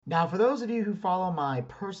Now, for those of you who follow my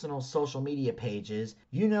personal social media pages,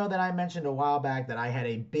 you know that I mentioned a while back that I had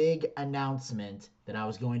a big announcement that I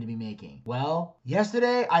was going to be making. Well,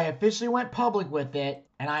 yesterday I officially went public with it,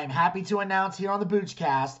 and I am happy to announce here on the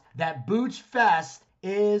Boochcast that Booch Fest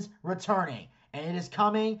is returning. And it is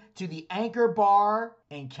coming to the Anchor Bar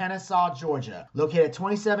in Kennesaw, Georgia. Located at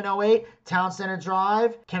 2708 Town Center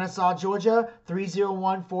Drive, Kennesaw, Georgia,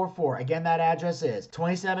 30144. Again, that address is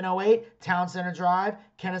 2708 Town Center Drive,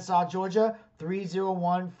 Kennesaw, Georgia,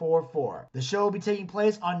 30144. The show will be taking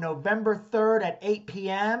place on November 3rd at 8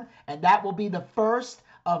 p.m. and that will be the first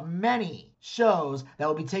of many shows that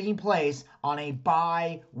will be taking place on a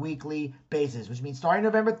bi-weekly basis, which means starting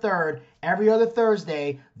November 3rd, every other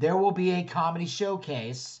Thursday, there will be a comedy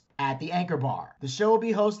showcase at the Anchor Bar. The show will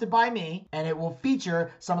be hosted by me, and it will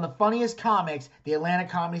feature some of the funniest comics the Atlanta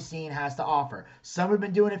comedy scene has to offer. Some who have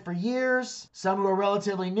been doing it for years, some who are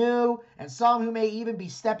relatively new, and some who may even be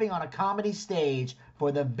stepping on a comedy stage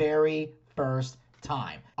for the very first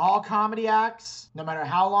time. All comedy acts, no matter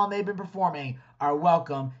how long they've been performing, are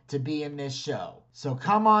welcome to be in this show. So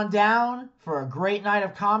come on down for a great night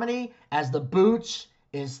of comedy as the Booch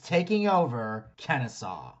is taking over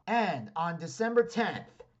Kennesaw. And on December 10th,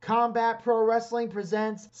 Combat Pro Wrestling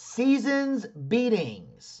presents Seasons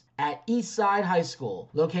Beatings at Eastside High School,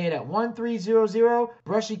 located at 1300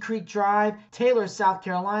 Brushy Creek Drive, Taylor, South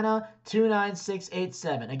Carolina,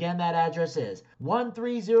 29687. Again, that address is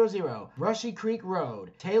 1300 Brushy Creek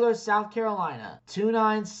Road, Taylor, South Carolina,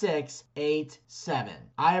 29687.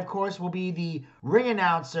 I, of course, will be the ring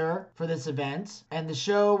announcer for this event, and the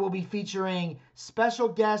show will be featuring special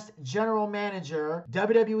guest general manager,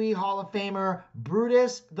 WWE Hall of Famer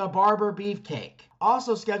Brutus the Barber Beefcake.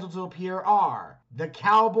 Also scheduled to appear are the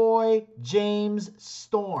Cowboy James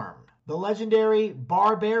Storm, the legendary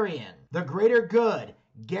Barbarian, the Greater Good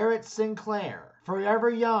Garrett Sinclair, Forever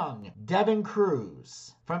Young Devin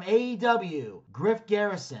Cruz, from AEW Griff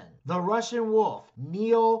Garrison, the Russian Wolf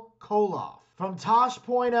Neil Koloff, from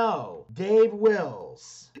Tosh.0 Dave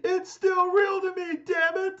Wills. It's still real to me,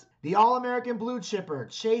 damn it! The All-American Blue Chipper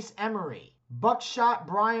Chase Emery, Buckshot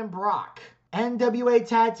Brian Brock, NWA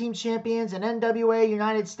Tag Team Champions and NWA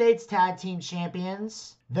United States Tag Team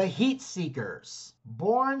Champions, the Heat Seekers,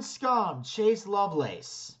 Born Scum Chase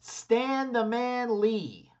Lovelace, Stan the Man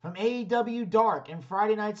Lee, from AEW Dark and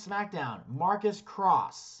Friday Night SmackDown, Marcus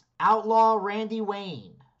Cross, Outlaw Randy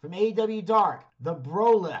Wayne, from AEW Dark, the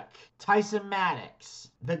Brolic, Tyson Maddox,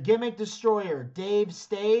 the Gimmick Destroyer, Dave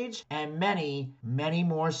Stage, and many, many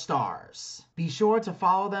more stars. Be sure to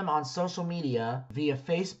follow them on social media via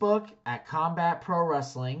Facebook at Combat Pro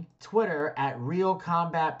Wrestling, Twitter at Real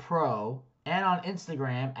Combat Pro, and on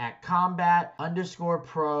Instagram at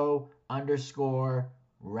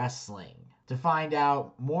combat_pro_wrestling. To find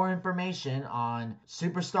out more information on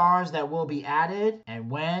superstars that will be added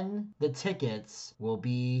and when the tickets will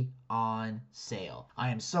be on sale. I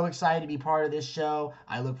am so excited to be part of this show.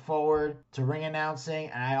 I look forward to ring announcing,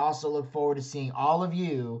 and I also look forward to seeing all of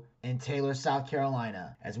you in Taylor, South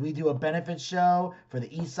Carolina, as we do a benefit show for the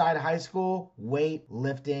Eastside High School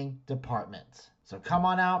weightlifting department. So come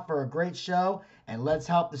on out for a great show, and let's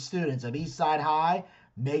help the students of Eastside High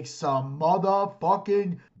make some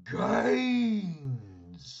motherfucking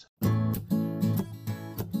gains.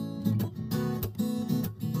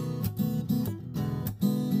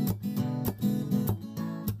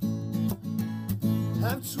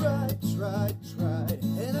 I've tried,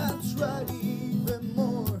 and I've tried even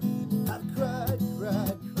more. I've cried,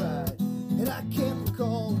 and I can't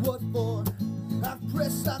recall what for. I've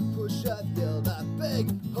pressed, I've pushed, I've yelled, I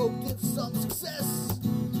begged, hoped in some success.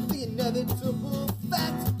 The inevitable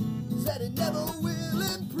fact is that it never will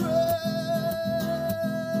impress.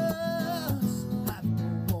 I've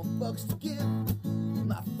no more fucks to give,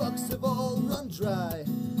 my fucks have all run dry.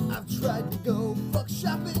 I've tried to go fuck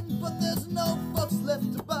shopping, but there's no fucks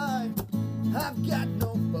left to buy. I've got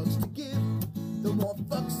no fucks to give, the more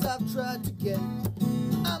fucks I've tried to get.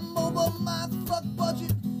 I'm over my fuck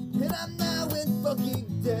budget, and I'm now in fucking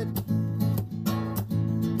debt.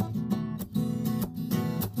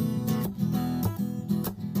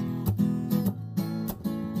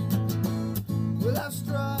 Well, I've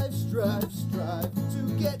strive to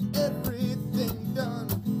get everything done.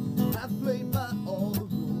 I've played by all the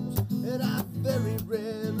rules, and I've very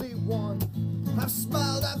rarely won. I've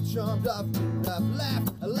smiled, I've charmed, I've moved, I've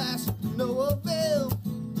laughed, alas, no avail.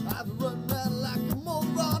 I've run around like a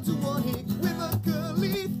moron to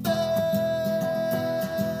unequivocally fail.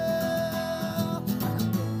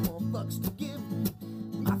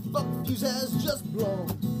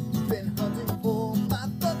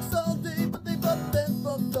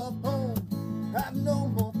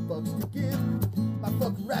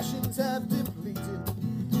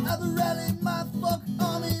 to rally my fuck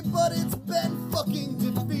army, but it's been fucking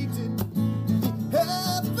defeated. The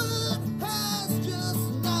effort has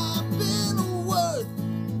just not been worth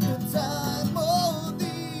the time or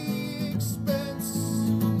the expense.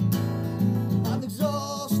 I've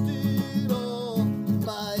exhausted all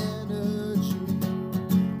my energy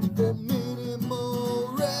for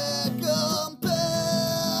minimal recompense.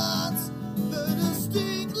 The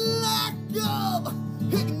distinct lack of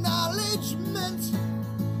acknowledgement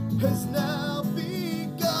has now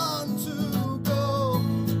begun to go,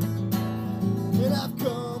 and I've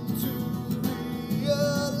come to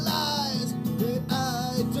realize that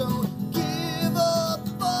I don't give a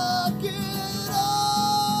fuck at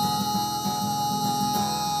all.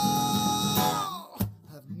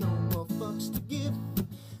 I've no more fucks to give.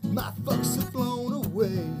 My fucks have flown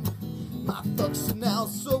away. My fucks are now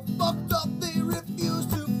so fucked up they refuse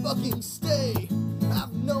to fucking stay.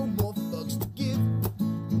 I've no more fucks to give.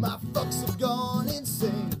 My fucks have gone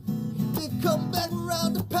insane. They've come back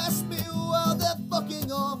around to pass me while they're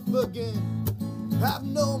fucking off again. I've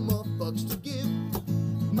no more fucks to give.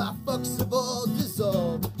 My fucks have all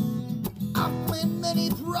dissolved. I've planned many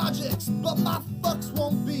projects, but my fucks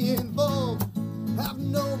won't be involved. I've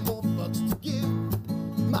no more fucks to give.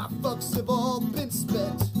 My fucks have all been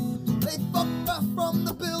spent. They fucked off from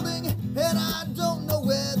the building, and I don't know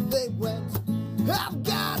where they went. I've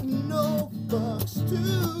got no fucks to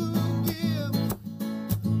give.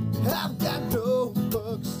 I've got no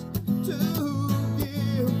fucks to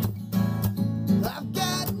give. I've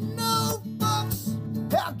got no fucks.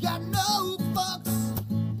 I've got no fucks.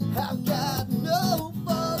 I've got no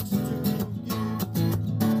fucks to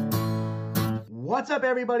give. What's up,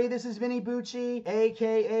 everybody? This is Vinny Bucci,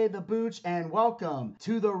 aka The Booch, and welcome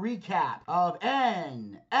to the recap of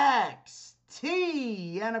NXT.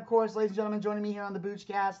 And of course, ladies and gentlemen, joining me here on the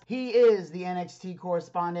Boochcast, he is the NXT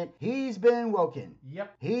correspondent. He's been woken.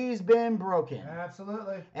 Yep. He's been broken.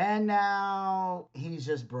 Absolutely. And now he's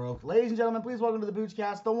just broke. Ladies and gentlemen, please welcome to the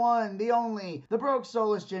Boochcast, the one, the only, the broke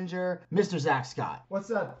soulless ginger, Mr. Zach Scott.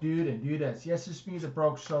 What's up, dude and dudettes? Yes, it's me, the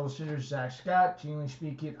broke soul singer, Zach Scott. Generally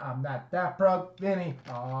speaking, I'm not that broke. Vinny.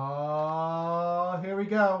 Oh, here we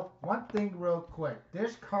go. One thing real quick.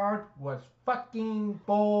 This card was fucking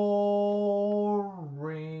boring.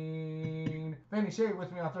 Vinny, say it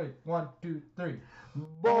with me on three. 1, 2, 3.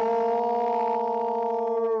 Boring.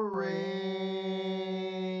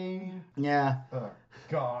 Yeah. Oh,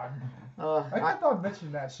 God. I kept on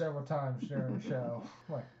mentioning that several times during the show.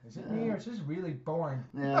 Like, is it me or is this really boring?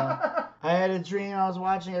 Yeah. I had a dream I was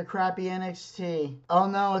watching a crappy NXT. Oh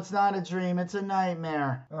no, it's not a dream, it's a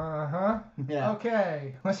nightmare. Uh-huh. Yeah.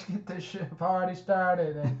 Okay, let's get this shit party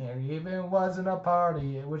started. And it even wasn't a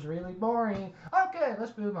party. It was really boring. Okay,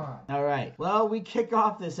 let's move on. All right. Well, we kick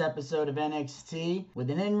off this episode of NXT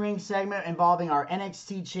with an in-ring segment involving our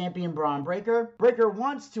NXT champion Braun Breaker. Breaker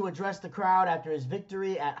wants to address the crowd after his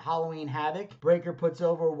victory at Halloween Havoc. Breaker puts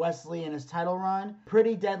over Wesley in his title run.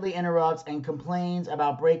 Pretty Deadly interrupts and complains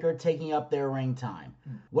about Breaker taking up their ring time.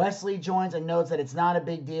 Wesley joins and notes that it's not a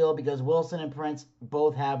big deal because Wilson and Prince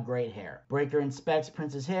both have great hair. Breaker inspects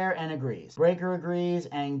Prince's hair and agrees. Breaker agrees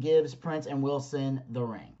and gives Prince and Wilson the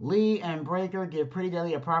ring. Lee and Breaker give Pretty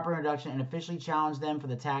Deadly a proper introduction and officially challenge them for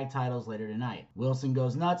the tag titles later tonight. Wilson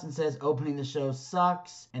goes nuts and says opening the show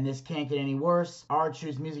sucks and this can't get any worse.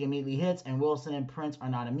 R-Truth's music immediately hits and Wilson and Prince are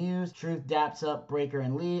not amused. Truth daps up Breaker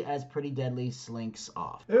and Lee as Pretty Deadly slinks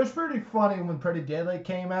off. It was pretty funny when Pretty Deadly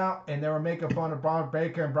came out and they were making fun of Braun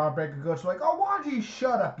Breaker, and Braun Breaker goes like, "Oh, why don't you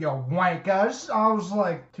shut up, you wankers?" I was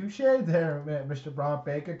like, touche there, Mr. Braun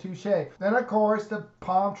Breaker, touche. Then, of course, the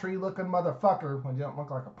palm tree looking motherfucker, when you don't look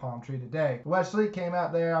like a palm tree today. Wesley came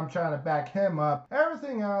out there, I'm trying to back him up.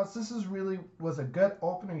 Everything else, this was a good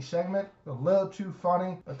opening segment, a little too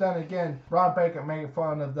funny, but then again, Braun Breaker making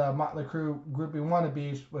fun of the Motley Crue groupie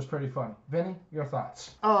wannabes was pretty funny. Vinny, your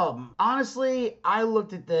thoughts? Honestly, I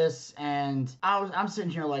looked at this and I'm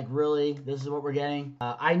sitting here like, really? This is what we're getting?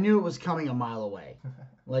 I knew it was coming a mile away.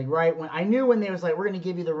 Like, right when I knew when they was like, we're going to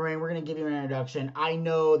give you the ring, we're going to give you an introduction, I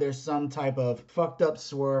know there's some type of fucked up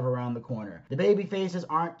swerve around the corner. The baby faces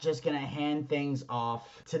aren't just going to hand things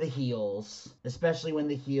off to the heels, especially when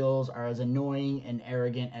the heels are as annoying and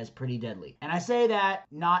arrogant as Pretty Deadly. And I say that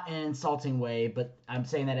not in an insulting way, but I'm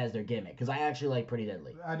saying that as their gimmick, because I actually like Pretty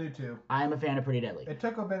Deadly. I do too. I am a fan of Pretty Deadly. It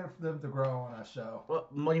took a minute for them to grow on us, so.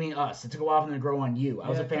 What do you mean us? It took a while for them to grow on you. I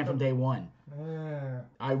was a fan from day one. Yeah.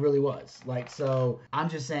 I really was. Like, so I'm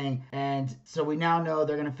just saying, and so we now know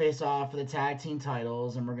they're going to face off for the tag team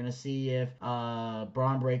titles, and we're going to see if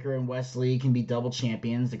Braun Breaker and Wesley can be double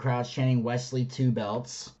champions. The crowd's chanting Wesley 2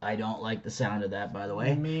 belts. I don't like the sound of that, by the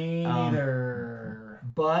way. Me neither.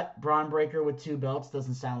 But Braun Breaker with 2 belts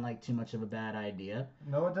doesn't sound like too much of a bad idea.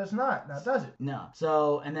 No, it does not. Now, does it? No.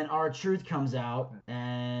 So, and then R-Truth comes out,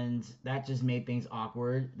 and that just made things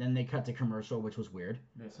awkward. Then they cut to commercial, which was weird.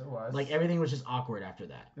 Yes, it was. Like, everything was just awkward after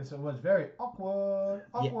that. Yes, it was very awkward.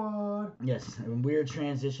 Awkward. Yes, a weird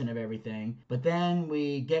transition of everything. But then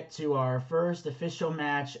we get to our first official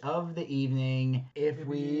match of the evening, if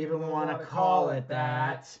we even want to call it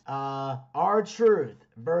that. R-Truth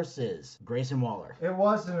versus Grayson Waller. It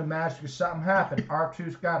wasn't a match because something happened.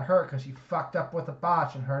 R-Truth got hurt because he fucked up with a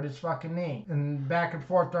botch and hurt his fucking knee. And back and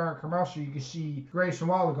forth during a commercial, you can see Grayson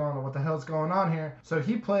Waller going, what the hell's going on here? So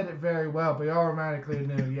he played it very well, but he automatically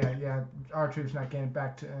knew, yeah, R-Truth's not getting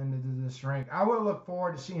back to into this ring. I would look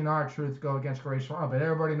forward to seeing R-Truth go against Grayson Waller, but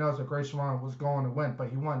everybody knows that Grayson Waller was going to win, but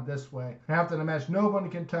he won this way. And after the match, nobody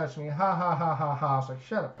can touch me. Ha ha ha ha ha. I was like,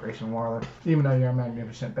 shut up, Grayson Waller. Even though you're a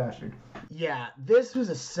magnificent bastard. Yeah, this was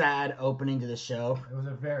a sad opening to the show. It was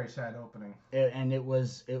a very sad opening. It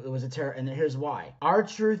was a terror. And here's why.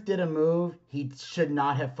 R-Truth did a move he should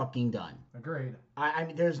not have fucking done. Agreed. I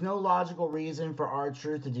mean, there's no logical reason for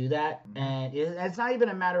R-Truth to do that. And it's not even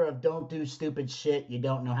a matter of don't do stupid shit you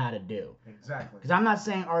don't know how to do. Exactly. Because I'm not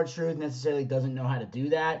saying R-Truth necessarily doesn't know how to do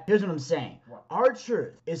that. Here's what I'm saying. What?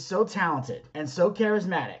 R-Truth is so talented and so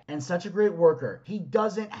charismatic and such a great worker. He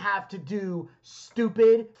doesn't have to do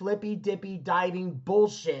stupid, flippy-dippy, diving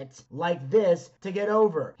bullshit like this to get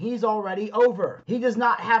over. He's already over. He does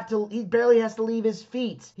not have to, he barely has to leave his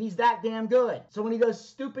feet. He's that damn good. So when he does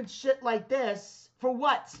stupid shit like this, for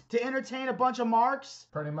what? To entertain a bunch of marks?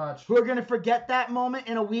 Pretty much. Who are gonna forget that moment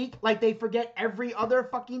in a week like they forget every other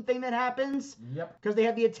fucking thing that happens? Yep. Because they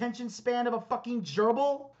have the attention span of a fucking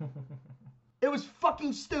gerbil? It was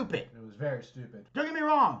fucking stupid. It was very stupid. Don't get me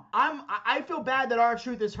wrong. I feel bad that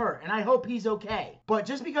R-Truth is hurt, and I hope he's okay. But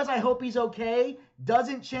just because I hope he's okay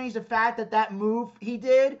doesn't change the fact that that move he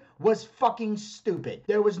did was fucking stupid.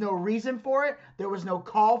 There was no reason for it. There was no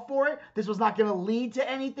call for it. This was not going to lead to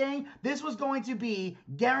anything. This was going to be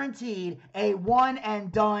guaranteed a one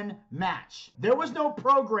and done match. There was no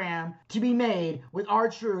program to be made with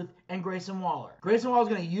R-Truth and Grayson Waller. Grayson Waller was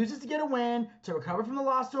going to use this to get a win, to recover from the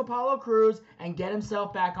loss to Apollo Crews, and get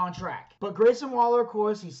himself back on track. But Grayson Waller, of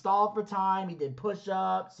course, he stalled for time. He did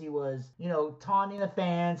push-ups. He was, taunting the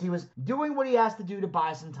fans. He was doing what he has to do to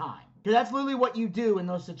buy some time. Because that's literally what you do in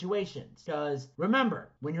those situations. Because remember,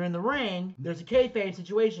 when you're in the ring, there's a kayfabe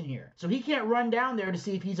situation here. So he can't run down there to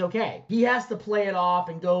see if he's okay. He has to play it off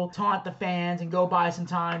and go taunt the fans and go buy some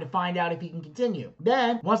time to find out if he can continue.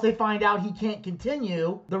 Then, once they find out he can't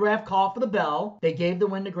continue, the ref called for the bell. They gave the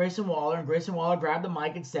win to Grayson Waller, and Grayson Waller grabbed the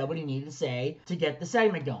mic and said what he needed to say to get the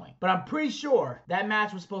segment going. But I'm pretty sure that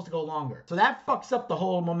match was supposed to go longer. So that fucks up the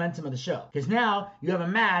whole momentum of the show. Because now you have a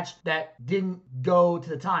match that didn't go to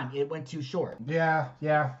the time. It went too short. Yeah,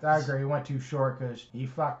 I agree. He went too short because he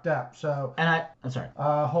fucked up. So, And I'm sorry.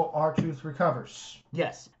 Hope R-Truth recovers.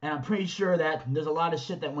 Yes, and I'm pretty sure that there's a lot of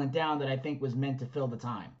shit that went down that I think was meant to fill the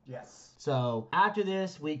time. Yes. So after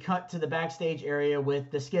this, we cut to the backstage area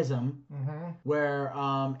with the Schism, where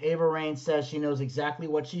Ava Raine says she knows exactly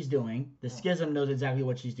what she's doing. The Schism knows exactly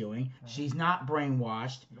what she's doing. She's not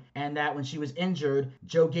brainwashed, and that when she was injured,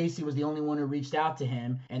 Joe Gacy was the only one who reached out to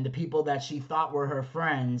him, and the people that she thought were her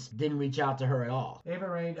friends didn't reach out to her at all. Ava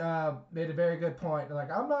Raine made a very good point.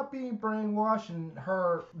 Like, I'm not being brainwashed, and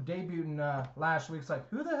her debuting last week's like,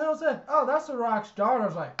 who the hell's that? Oh, that's The Rock's daughter. I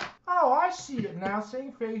was like, oh, I see it now.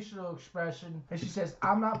 Same facial expression. And she says,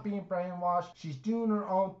 I'm not being brainwashed. She's doing her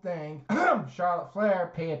own thing. Charlotte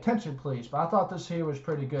Flair, pay attention, please. But I thought this here was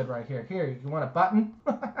pretty good right here. Here, you want a button?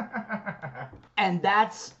 And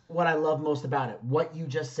that's what I love most about it. What you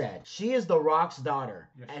just said. She is The Rock's daughter.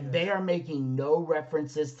 Yes, and they are making no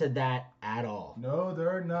references to that at all. No,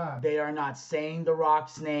 they're not. They are not saying The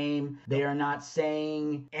Rock's name. They are not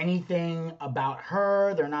saying anything about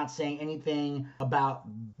her. They're not saying anything about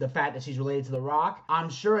the fact that she's related to The Rock. I'm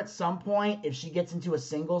sure at some point, if she gets into a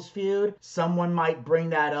singles feud, someone might bring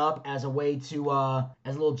that up as a way to,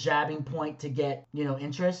 as a little jabbing point to get,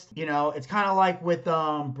 interest. It's kind of like with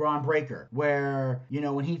Braun Breaker, where,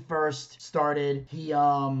 when he first started, he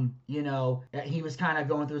was kind of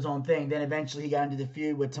going through his own thing. Then eventually he got into the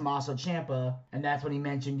feud with Tommaso Ciampa, and that's when he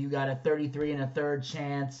mentioned you got a 33 and a third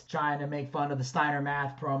chance, trying to make fun of the Steiner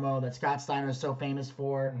Math promo that Scott Steiner is so famous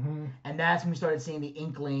for. And that's when we started seeing the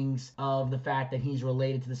inklings of the fact that he's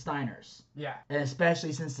related to the Steiners. Yeah. And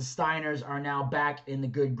especially since the Steiners are now back in the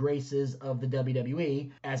good graces of the WWE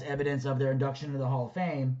as evidence of their induction into the Hall of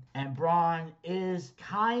Fame. And Braun is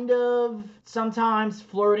kind of sometimes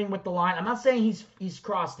flirting with the line. I'm not saying he's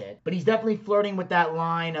crossed it, but he's definitely flirting with that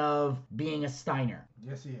line of being a Steiner.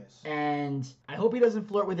 Yes, he is. And I hope he doesn't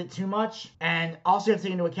flirt with it too much. And also you have to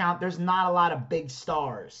take into account there's not a lot of big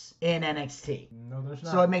stars in NXT. No, there's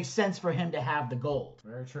not. So it makes sense for him to have the gold.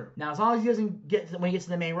 Very true. Now, as long as he doesn't get, when he gets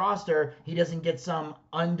to the main roster, he doesn't get some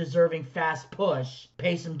undeserving fast push,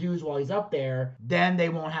 pay some dues while he's up there, then they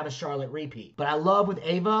won't have a Charlotte repeat. But I love with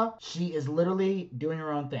Ava, she is literally doing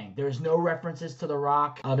her own thing. There's no references to The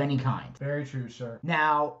Rock of any kind. Very true, sir.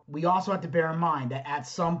 Now, we also have to bear in mind that at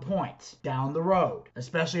some point down the road,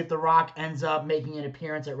 especially if The Rock ends up making an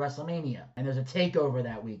appearance at WrestleMania and there's a takeover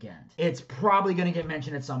that weekend, it's probably going to get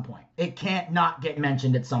mentioned at some point. It can't not get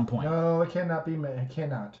mentioned at some point. No, it cannot be. It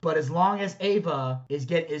cannot. But as long as Ava is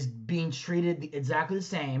being treated exactly the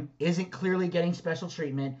same, isn't clearly getting special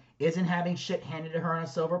treatment, isn't having shit handed to her on a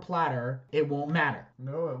silver platter, it won't matter.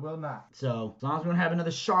 No, it will not. So, as long as we don't have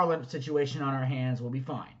another Charlotte situation on our hands, we'll be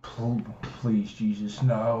fine. Oh, please, Jesus,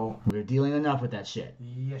 no. We're dealing enough with that shit.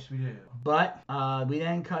 Yes, we do. But we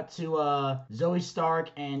then cut to Zoe Stark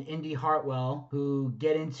and Indy Hartwell, who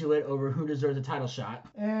get into it over who deserves a title shot.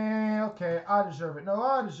 Okay, I deserve it. No,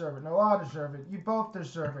 I deserve it. No, I deserve it. You both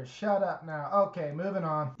deserve it. Shut up now. Okay, moving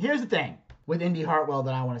on. Here's the thing with Indy Hartwell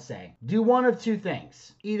that I want to say. Do one of two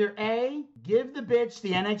things. Either A, give the bitch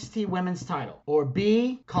the NXT women's title, or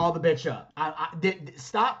B, call the bitch up.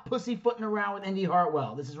 Stop pussyfooting around with Indy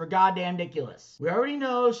Hartwell. This is goddamn ridiculous. We already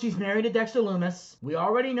know she's married to Dexter Lumis. We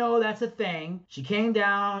already know that's a thing. He came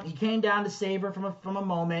down to save her from a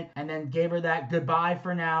moment and then gave her that goodbye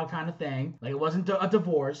for now kind of thing. Like it wasn't a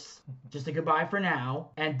divorce, just a goodbye for now.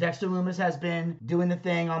 And Dexter Lumis has been doing the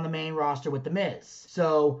thing on the main roster with The Miz.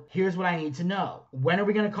 So here's what I need to know. When are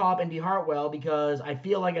we going to call up Indy Hartwell? Because I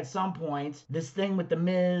feel like at some point, this thing with The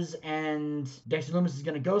Miz and Dexter Lumis is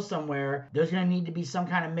going to go somewhere. There's going to need to be some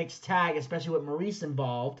kind of mixed tag, especially with Maurice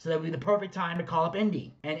involved. So that would be the perfect time to call up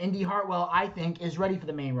Indy. And Indy Hartwell, I think, is ready for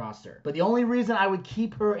the main roster. But the only reason I would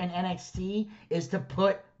keep her in NXT is to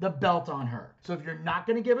put the belt on her. So if you're not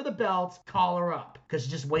going to give her the belt, call her up. Because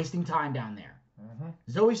she's just wasting time down there.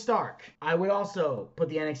 Zoe Stark, I would also put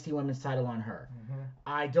the NXT Women's title on her.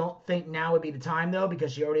 I don't think now would be the time, though,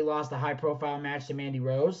 because she already lost a high-profile match to Mandy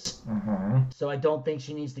Rose. So I don't think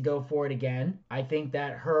she needs to go for it again. I think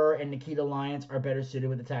that her and Nikita Lyons are better suited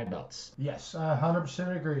with the tag belts. Yes,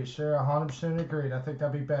 100% agree, sir. 100% agreed. I think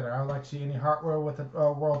that'd be better. I would like to see Indy Hartwell with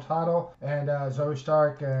a world title and Zoe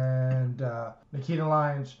Stark and Nikita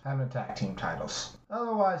Lyons having tag team titles.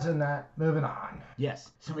 Otherwise than that, moving on.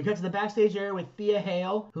 Yes. So we cut to the backstage area with Thea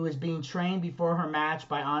Hale, who is being trained before her match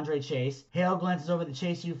by Andre Chase. Hale glances over the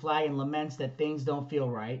Chase U flag and laments that things don't feel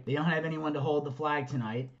right. They don't have anyone to hold the flag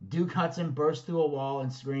tonight. Duke Hudson bursts through a wall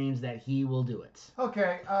and screams that he will do it.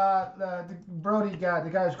 Okay, the Brody guy, the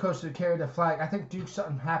guy who's supposed to carry the flag, I think Duke,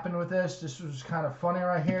 something happened with this. This was kind of funny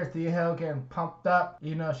right here. Thea Hale getting pumped up.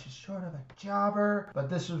 You know, she's sort of a jobber, but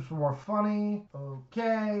this was more funny.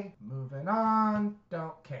 Okay, moving on.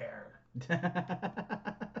 Don't care.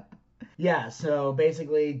 Yeah, so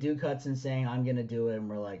basically Duke Hudson saying, I'm going to do it, and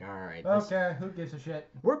we're like, all right. Okay, who gives a shit?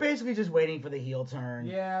 We're basically just waiting for the heel turn.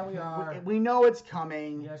 Yeah, we are. We know it's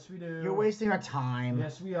coming. Yes, we do. You're wasting our time.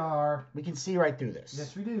 Yes, we are. We can see right through this.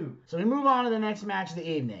 Yes, we do. So we move on to the next match of the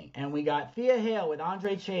evening, and we got Thea Hale with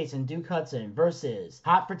Andre Chase and Duke Hudson versus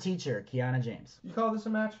Hot for Teacher, Kiana James. You call this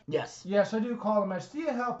a match? Yes. Yes, I do call it a match.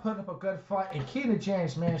 Thea Hale put up a good fight, and Kiana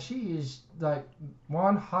James, man, she is like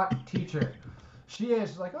one hot teacher. She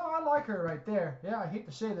is like, oh, I like her right there. Yeah, I hate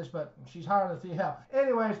to say this, but she's hotter than Thea Hale.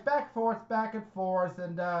 Anyways, back and forth,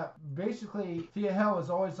 and basically Thea Hale was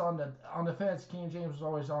always on the fence. Kiana James was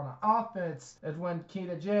always on the offense. And when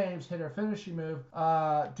Kiana James hit her finishing move,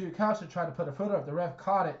 Duke Hudson tried to put her foot up. The ref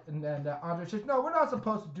caught it, and then Andre says, no, we're not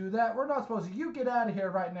supposed to do that. We're not supposed to. You get out of here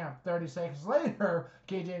right now. 30 seconds later,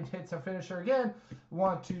 Kiana James hits her finisher again.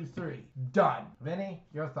 1, 2, 3. Done. Vinny,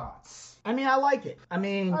 your thoughts? I mean, I like it. I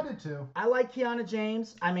did too. I like Kiana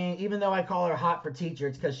James. I mean, even though I call her hot for teacher,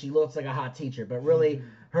 it's because she looks like a hot teacher. But really,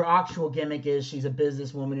 her actual gimmick is she's a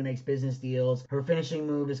businesswoman who makes business deals. Her finishing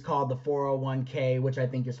move is called the 401k, which I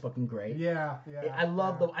think is fucking great. Yeah. I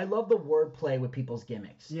love the wordplay with people's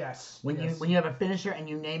gimmicks. Yes. When you have a finisher and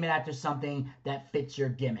you name it after something that fits your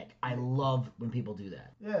gimmick. I love when people do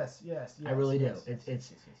that. Yes. I really do.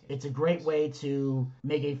 It's a great way to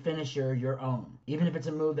make a finisher your own. Even if it's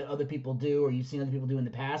a move that other people do or you've seen other people do in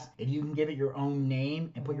the past, if you can give it your own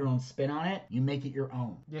name and put your own spin on it, you make it your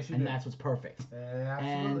own. Yes, you do. And that's what's perfect.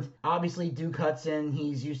 Absolutely. And obviously Duke Hudson,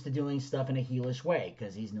 he's used to doing stuff in a heelish way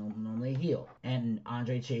because he's normally a heel. And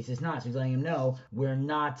Andre Chase is not. So he's letting him know we're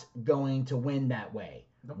not going to win that way.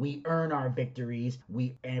 Nope. We earn our victories.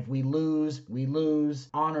 And if we lose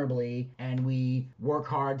honorably, and we work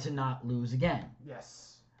hard to not lose again.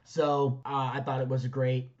 Yes. So I thought it was a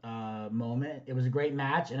great moment. It was a great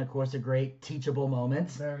match, and of course a great teachable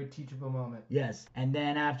moment. Very teachable moment. Yes. And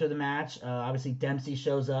then after the match, obviously Dempsey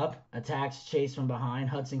shows up, attacks Chase from behind.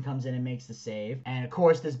 Hudson comes in and makes the save. And of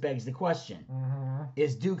course this begs the question.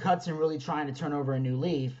 Is Duke Hudson really trying to turn over a new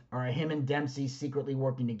leaf, or are him and Dempsey secretly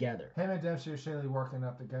working together? Him and Dempsey are secretly working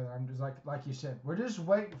up together. I'm just like you said, we're just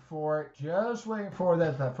waiting for it. Just waiting for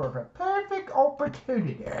that for a perfect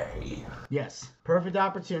opportunity. Yes. Perfect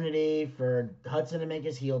opportunity for Hudson to make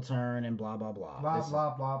his heel turn and blah, blah, blah. Blah,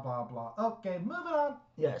 blah, blah, blah, blah. Okay, moving on.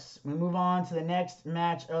 Yes, we move on to the next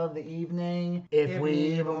match of the evening, if we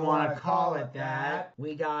even want to call it that.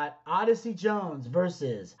 We got Odyssey Jones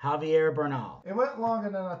versus Javier Bernal. It went longer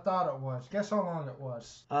than I thought it was. Guess how long it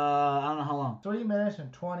was? I don't know how long. 3 minutes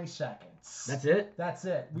and 20 seconds. That's it? That's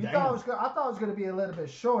it. Damn. I thought it was going to be a little bit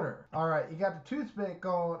shorter. All right, you got the toothpick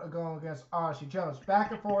going against Odyssey Jones.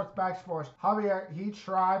 Back and forth, back and forth. Javier, he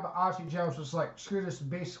tried, but Odyssey Jones was like, screw this.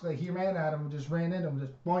 Basically, he ran at him and just ran into him.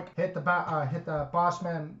 Just boink, hit the boss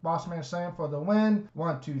man slam for the win.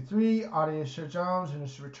 1, 2, 3. Odyssey Jones in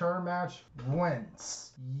his return match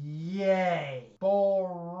wins. Yay.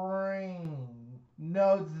 Boring.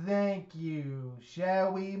 No, thank you.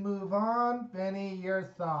 Shall we move on? Benny, your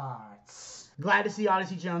thoughts? Glad to see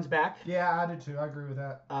Odyssey Jones back. Yeah, I do too. I agree with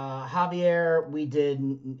that.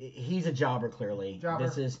 Javier, he's a jobber, clearly. Jobber.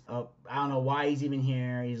 This is, I don't know why he's even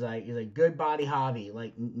here. He's like good body Javi.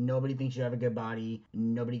 Like, nobody thinks you have a good body.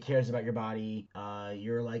 Nobody cares about your body.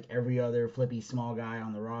 You're like every other flippy small guy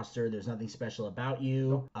on the roster. There's nothing special about you.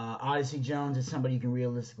 Nope. Odyssey Jones is somebody you can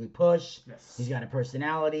realistically push. Yes. He's got a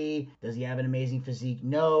personality. Does he have an amazing physique?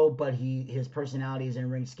 No, but his personality, his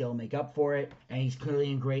in-ring skill make up for it. And he's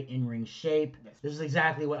clearly in great in-ring shape. Yes. This is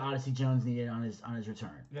exactly what Odyssey Jones needed on his return.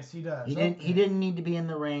 Yes, he does. He didn't need to be in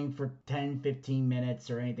the ring for 10, 15 minutes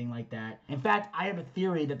or anything like that. In fact, I have a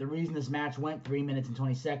theory that the reason this match went 3 minutes and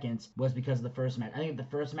 20 seconds was because of the first match. I think if the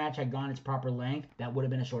first match had gone its proper length, that would have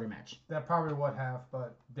been a shorter match. That probably would have,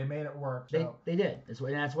 but they made it work. So. They did.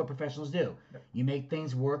 That's what professionals do. Yep. You make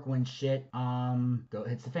things work when shit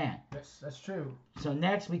hits the fan. Yes, that's true. So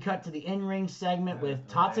next we cut to the in-ring segment with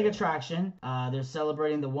Toxic Attraction. They're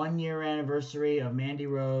celebrating the 1-year anniversary of Mandy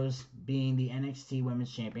Rose being the NXT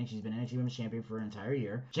Women's Champion. She's been NXT Women's Champion for an entire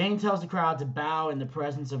year. Jane tells the crowd to bow in the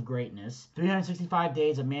presence of greatness. 365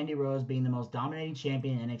 days of Mandy Rose being the most dominating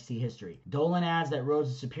champion in NXT history. Dolan adds that Rose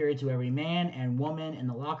is superior to every man and woman in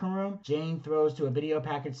the locker room. Jane throws to a video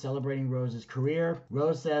package celebrating Rose's career.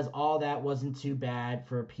 Rose says all that wasn't too bad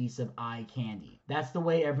for a piece of eye candy. That's the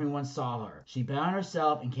way everyone saw her. She bet on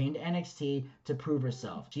herself and came to NXT to prove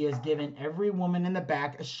herself. She has given every woman in the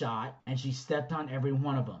back a shot, and she stepped on every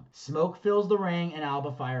one of them. Smoke fills the ring, and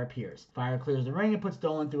Alba Fire appears. Fire clears the ring and puts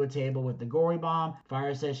Dolan through a table with the Gory Bomb.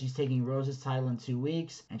 Fire says she's taking Rose's title in 2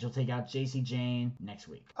 weeks, and she'll take out JC Jane next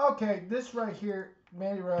week. Okay, this right here,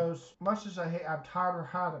 Mandy Rose, much as I'm tired of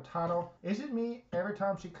her the title, is it me every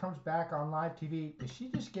time she comes back on live TV, does she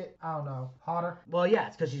just get, I don't know, hotter? Well, yeah,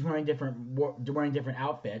 it's because she's wearing different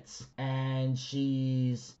outfits, and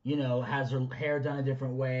she's, has her hair done a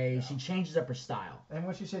different way. Yeah. She changes up her style. And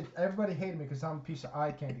when she said, everybody hated me because I'm a piece of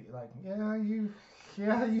eye candy, like,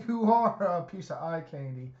 yeah, you are a piece of eye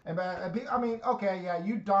candy. And I mean, okay, yeah,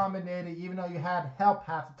 you dominated, even though you had help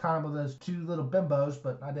half the time with those 2 little bimbos,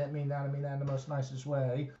 but I didn't mean that. I mean that in the most nicest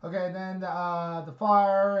way. Okay, then the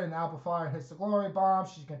Fire and Alba Fire hits the Glory Bomb.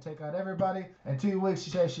 She's gonna take out everybody. In 2 weeks, she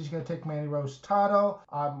says she's gonna take Mandy Rose's title.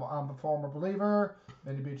 I'm a former believer.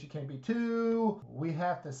 Benny Bucci can't be too. We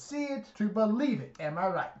have to see it to believe it. Am I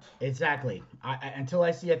right? Exactly. Until I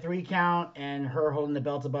see a 3 count and her holding the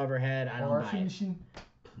belt above her head, I don't buy it.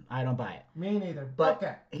 I don't buy it. Me neither. But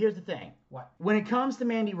okay. Here's the thing. What? When it comes to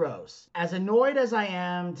Mandy Rose, as annoyed as I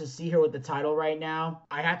am to see her with the title right now,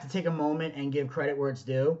 I have to take a moment and give credit where it's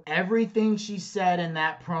due. Everything she said in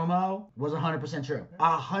that promo was 100% true.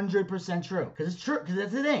 100% true. Because it's true. Because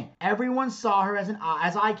that's the thing. Everyone saw her as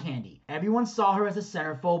eye candy. Everyone saw her as a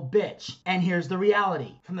centerfold bitch. And here's the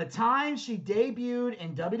reality. From the time she debuted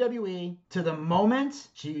in WWE to the moment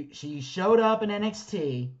she showed up in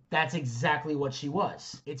NXT, that's exactly what she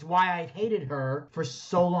was. It's why I've hated her for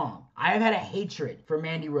so long. I have had a hatred for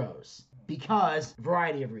Mandy Rose because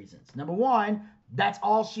variety of reasons. Number one, that's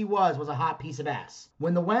all she was a hot piece of ass.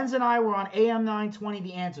 When the Wens and I were on AM 920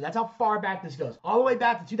 The Answer, that's how far back this goes. All the way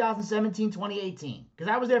back to 2017, 2018.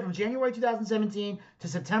 Because I was there from January 2017 to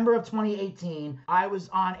September of 2018. I was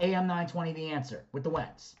on AM 920 The Answer with the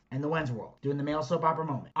Wens and the Wens World, doing the male soap opera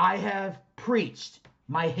moment. I have preached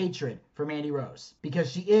my hatred for for Mandy Rose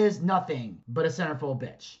because she is nothing but a centerfold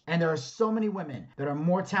bitch. And there are so many women that are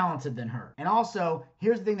more talented than her. And also,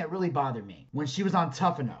 here's the thing that really bothered me. When she was on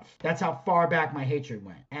Tough Enough, that's how far back my hatred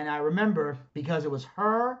went. And I remember because it was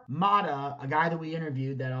her, Mata, a guy that we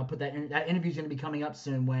interviewed, that I'll put that interview's going to be coming up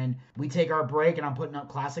soon when we take our break and I'm putting up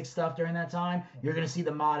classic stuff during that time. You're going to see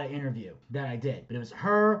the Mata interview that I did. But it was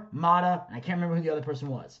her, Mata, and I can't remember who the other person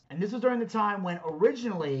was. And this was during the time when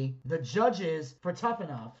originally the judges for Tough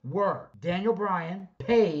Enough were Daniel Bryan,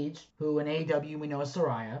 Paige, who in AEW we know as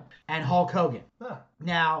Soraya, and Hulk Hogan. Huh.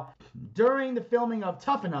 Now, during the filming of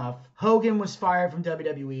Tough Enough, Hogan was fired from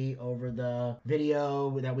WWE over the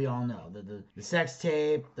video that we all know. The sex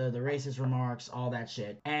tape, the racist remarks, all that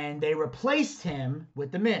shit. And they replaced him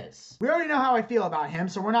with The Miz. We already know how I feel about him,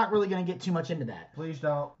 so we're not really going to get too much into that. Please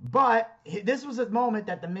don't. But this was a moment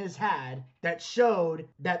that The Miz had that showed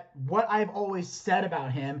that what I've always said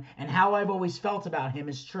about him and how I've always felt about him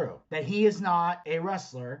is true. That he is not a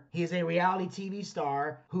wrestler. He is a reality TV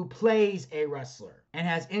star who plays a wrestler and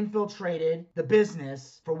has infiltrated the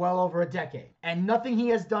business for well over a decade. And nothing he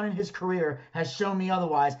has done in his career has shown me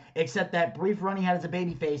otherwise except that brief run he had as a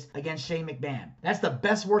babyface against Shane McMahon. That's the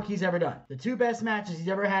best work he's ever done. The two best matches he's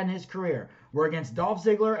ever had in his career were against Dolph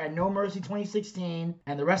Ziggler at No Mercy 2016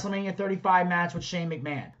 and the WrestleMania 35 match with Shane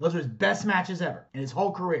McMahon. Those were his best matches ever in his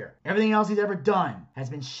whole career. Everything else he's ever done has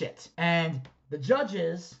been shit. And the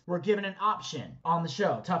judges were given an option on the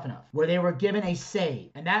show, Tough Enough, where they were given a save.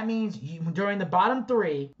 And that means during the bottom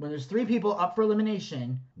three, when there's three people up for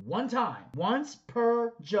elimination, once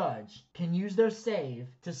per judge can use their save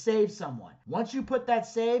to save someone. Once you put that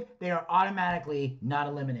save, they are automatically not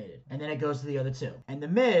eliminated. And then it goes to the other two. And The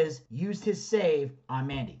Miz used his save on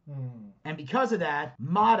Mandy. And because of that,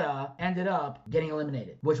 Mata ended up getting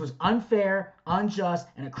eliminated, which was unfair, unjust,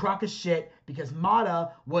 and a crock of shit because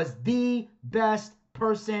Mata was the best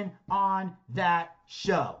person on that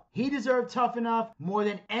show. He deserved Tough Enough more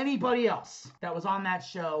than anybody else that was on that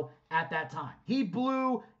show at that time. He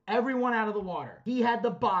blew everyone out of the water. He had the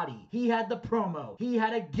body. He had the promo. He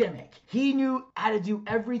had a gimmick. He knew how to do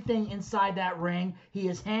everything inside that ring. He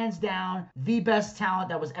is hands down the best talent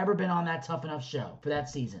that was ever been on that Tough Enough show for that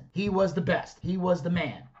season. He was the best. He was the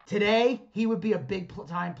man. Today, he would be a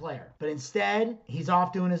big-time player. But instead, he's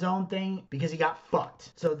off doing his own thing because he got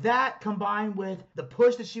fucked. So that, combined with the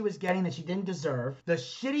push that she was getting that she didn't deserve, the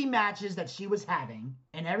shitty matches that she was having,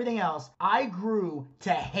 and everything else, I grew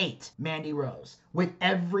to hate Mandy Rose with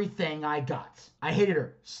everything I got. I hated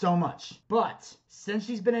her so much. But since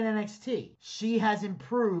she's been in NXT, she has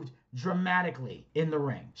improved dramatically in the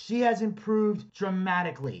ring. She has improved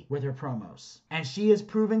dramatically with her promos. And she has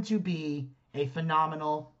proven to be a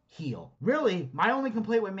phenomenal heel. Really, my only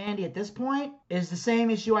complaint with Mandy at this point is the same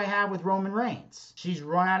issue I have with Roman Reigns. She's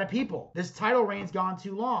run out of people. This title reign's gone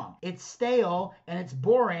too long. It's stale and it's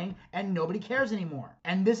boring and nobody cares anymore.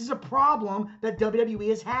 And this is a problem that WWE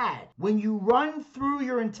has had. When you run through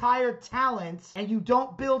your entire talent and you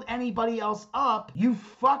don't build anybody else up, you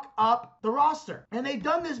fuck up the roster. And they've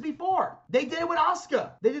done this before. They did it with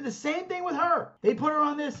Asuka. They did the same thing with her. They put her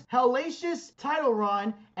on this hellacious title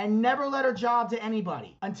run and never let her job to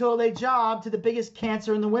anybody until they jobbed to the biggest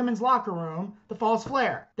cancer in the women's locker room, the False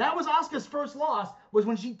Flair. That was Asuka's first loss, was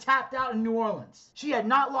when she tapped out in New Orleans. She had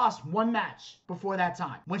not lost one match before that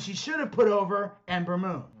time, when she should have put over Ember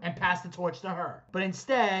Moon and passed the torch to her. But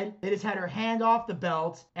instead, they just had her hand off the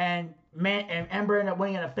belt and Ember ended up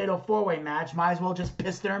winning in a fatal four-way match. Might as well just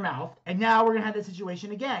pissed in her mouth. And now we're going to have this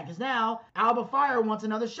situation again. Because now Alba Fire wants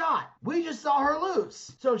another shot. We just saw her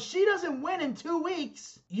lose. So if she doesn't win in 2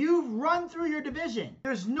 weeks, you've run through your division.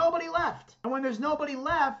 There's nobody left. And when there's nobody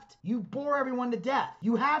left, you bore everyone to death.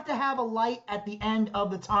 You have to have a light at the end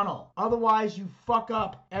of the tunnel. Otherwise, you fuck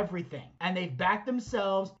up everything. And they've backed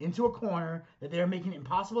themselves into a corner that they're making it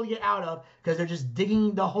impossible to get out of because they're just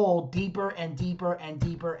digging the hole deeper and deeper and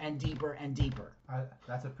deeper and deeper and deeper.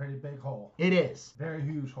 That's a pretty big hole. It is. Very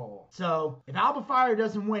huge hole. So, if Alba Fire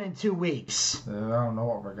doesn't win in 2 weeks, I don't know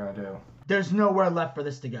what we're going to do. There's nowhere left for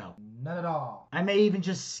this to go. None at all. I may even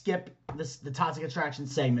just skip the Toxic Attraction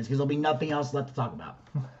segments because there'll be nothing else left to talk about.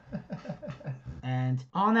 And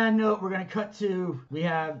on that note, we're going to cut to, we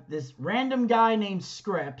have this random guy named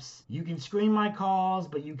Scripps. You can screen my calls,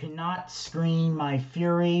 but you cannot screen my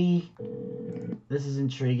fury. This is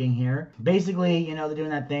intriguing here. Basically, you know, they're doing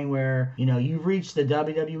that thing where, you know, you've reached the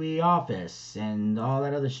WWE office and all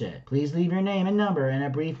that other shit. Please leave your name and number and a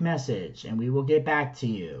brief message, and we will get back to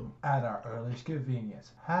you. At our earliest convenience.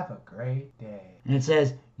 Have a great day. And it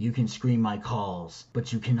says, you can screen my calls,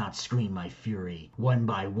 but you cannot screen my fury. One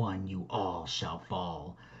by one, you all shall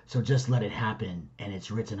fall. So just let it happen, and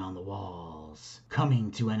it's written on the walls.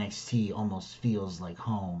 Coming to NXT almost feels like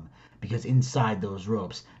home, because inside those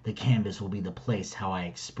ropes, the canvas will be the place how I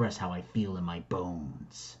express how I feel in my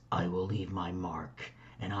bones. I will leave my mark,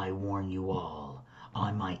 and I warn you all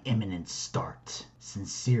on my imminent start.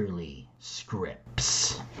 Sincerely,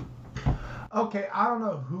 Scripps. Okay, I don't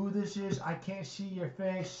know who this is. I can't see your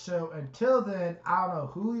face. So until then, I don't know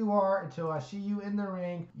who you are until I see you in the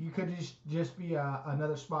ring. You could just be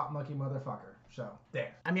another spot monkey motherfucker. So,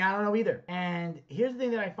 there. I mean, I don't know either. And here's the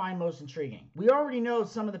thing that I find most intriguing. We already know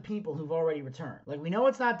some of the people who've already returned. Like, we know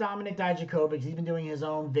it's not Dominic Dijakovic. He's been doing his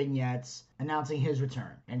own vignettes announcing his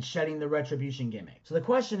return and shedding the Retribution gimmick. So the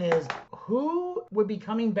question is, who would be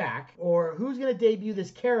coming back, or who's going to debut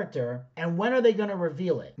this character, and when are they going to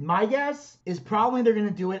reveal it? My guess is probably they're going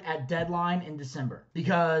to do it at Deadline in December,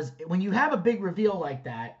 because when you have a big reveal like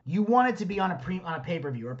that, you want it to be on a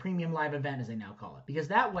pay-per-view, or a premium live event as they now call it, because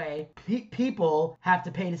that way people have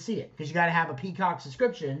to pay to see it, because you got to have a Peacock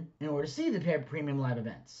subscription in order to see the premium live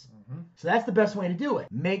events. So that's the best way to do it.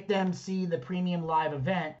 Make them see the premium live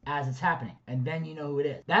event as it's happening, and then you know who it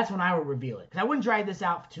is. That's when I would reveal it, because I wouldn't drag this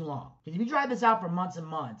out for too long. Because if you drag this out for months and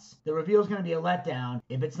months, the reveal is going to be a letdown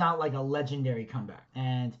if it's not like a legendary comeback.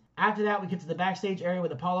 And after that, we get to the backstage area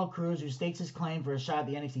with Apollo Crews, who stakes his claim for a shot at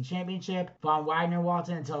the NXT Championship. Von Wagner walks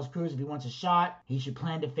in and tells Crews if he wants a shot, he should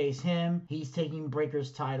plan to face him. He's taking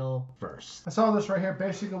Breaker's title first. I saw this right here.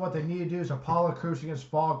 Basically, what they need to do is Apollo Crews against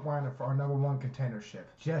Von Wagner for our #1 contendership.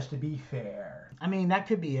 Just to be fair. I mean, that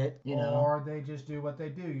could be it, you know. Or they just do what they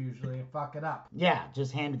do usually and fuck it up. Yeah,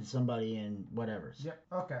 just hand it to somebody and whatever. Yep,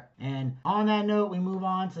 okay. And on that note, we move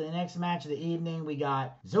on to the next match of the evening. We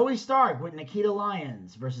got Zoe Stark with Nikita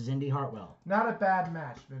Lyons versus Indy Hartwell. Not a bad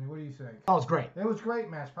match, Vinny. What do you think? Oh, it's great. It was a great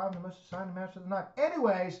match. Probably the most exciting match of the night.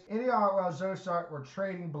 Anyways, Indy Hartwell and Zoe Stark were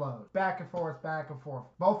trading blows. Back and forth, back and forth.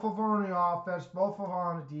 Both of them on the offense, both of them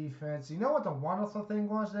on the defense. You know what the wonderful thing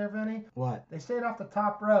was there, Vinny? What? They stayed off the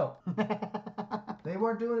top rope. They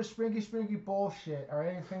weren't doing a springy bullshit or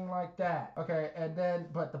anything like that. Okay, and then,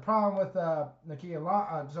 but the problem with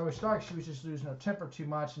Zoe Stark, she was just losing her temper too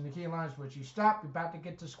much. And Nikita Lyons, when she stopped, about to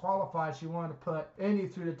get disqualified, she wanted to put Indy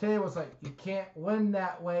through the table. It's like, you can't win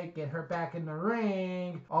that way. Get her back in the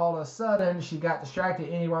ring. All of a sudden, she got distracted.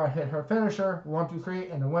 Indy hit her finisher. 1, 2, 3,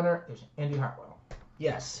 and the winner is Indy Hartwell.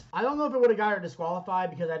 Yes. I don't know if it would have got her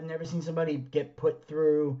disqualified, because I've never seen somebody get put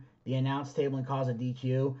through the announce table and cause a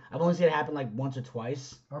DQ. I've only seen it happen like once or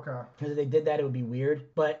twice. Okay. Because if they did that, it would be weird.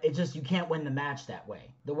 But it's just, you can't win the match that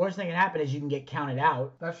way. The worst thing that can happen is you can get counted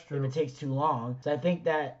out. That's true. If it takes too long. So I think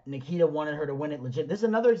that Nikita wanted her to win it legit. This is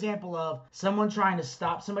another example of someone trying to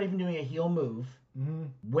stop somebody from doing a heel move.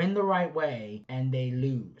 Win the right way, and they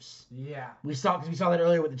lose. Yeah. We saw that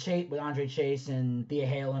earlier with with Andre Chase and Thea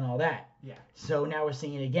Hale and all that. Yeah. So now we're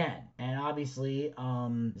seeing it again. And obviously,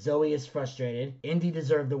 Zoe is frustrated. Indy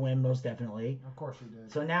deserved the win, most definitely. Of course she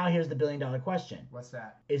did. So now here's the $1 billion question. What's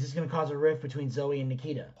that? Is this going to cause a rift between Zoe and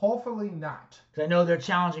Nikita? Hopefully not. Because I know they're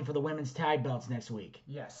challenging for the women's tag belts next week.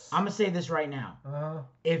 Yes. I'm going to say this right now. Uh-huh.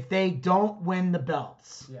 If they don't win the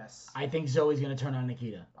belts, yes, I think Zoe's going to turn on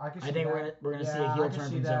Nikita. I think we're going to see a heel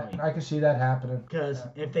turn from Zoe. I can see that happening. Because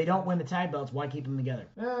if they don't win the tag belts, why keep them together?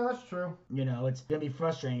 Yeah, that's true. You know, it's going to be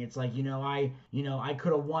frustrating. It's like, I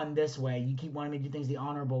could have won this way. You keep wanting me to do things the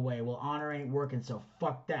honorable way. Well, honor ain't working, so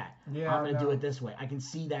fuck that. Yeah, I'm going to do it this way. I can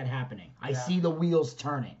see that happening. I Yeah. see the wheels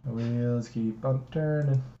turning. The wheels keep on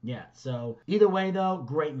turning. Yeah, so either way, though,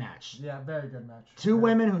 great match. Yeah, very good match. Two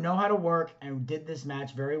women who know how to work and did this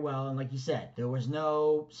match very well. And like you said, there was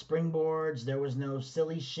no springboards. There was no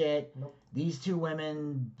silly shit. Nope. These two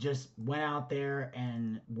women just went out there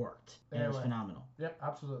and worked. And it was phenomenal. Yep,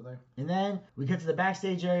 absolutely. And then we get to the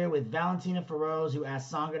backstage area with Valentina Feroz, who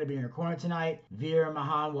asked Sangha to be in her corner tonight. Veer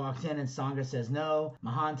Mahan walks in and Sangha says no.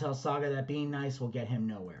 Mahan tells Sangha that being nice will get him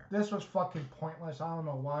nowhere. This was fucking pointless. I don't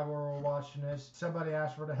know why we were watching this. Somebody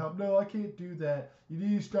asked for the help. No, I can't do that. You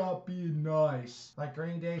need to stop being nice. Like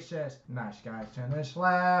Green Day says, nice guys finish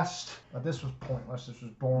last. But this was pointless. This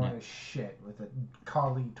was boring as shit with the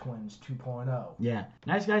Carly Twins 2.0. Yeah.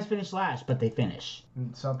 Nice guys finish last, but they finish.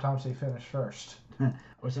 And sometimes they finish first.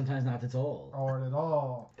 Or sometimes not at all. Or at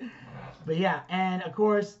all. But yeah, and of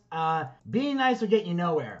course, being nice will get you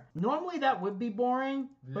nowhere. Normally that would be boring,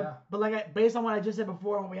 Yeah. But like based on what I just said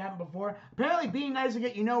before and what we happened before, apparently being nice will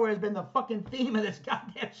get you nowhere has been the fucking theme of this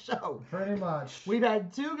goddamn show. Pretty much. We've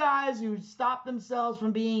had two guys who stopped themselves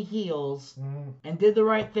from being heels and did the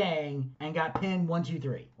right thing and got pinned 1, 2,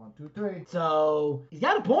 3. 1, 2, 3. So he's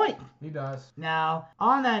got a point. He does. Now,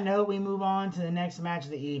 on that note, we move on to the next match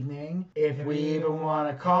of the evening, if we even want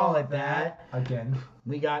to call it that. Again.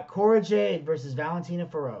 We got Cora Jade versus Valentina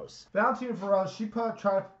Feroz. Valentina Feroz, she tried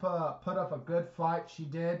to put up a good fight. She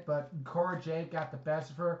did, but Cora Jade got the best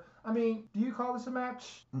of her. I mean, do you call this a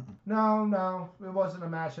match? No, it wasn't a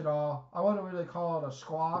match at all. I wouldn't really call it a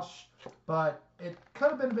squash, but it could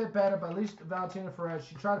have been a bit better. But at least Valentina Feroz,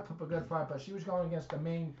 she tried to put up a good fight, but she was going against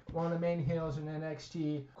one of the main heels in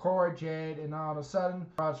NXT, Cora Jade, and all of a sudden,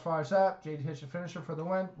 Feroz fires up. Jade hits the finisher for the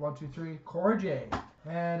win. 1, 2, 3, Cora Jade.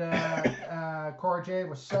 And Cora Jade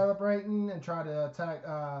was celebrating and tried to attack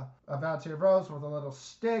Valentina Feroz with a little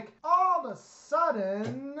stick. All of a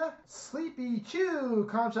sudden, Sleepy Chew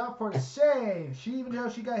comes out for the save. She, even though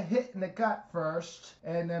she got hit in the gut first,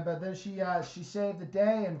 but then she saved the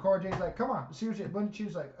day. And Cora Jade's like, "Come on, seriously." When she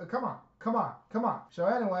was like, "Come on." So,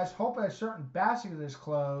 anyways, hoping a certain basket is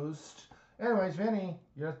closed. Anyways, Vinny,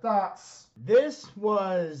 your thoughts?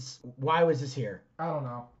 Why was this here? I don't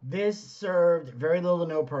know. This served very little to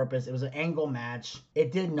no purpose. It was an angle match.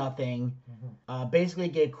 It did nothing. Basically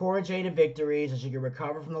gave Cora Jade a victory so she could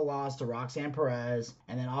recover from the loss to Roxanne Perez,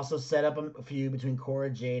 and then also set up a feud between Cora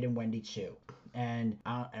Jade and Wendy Chu. And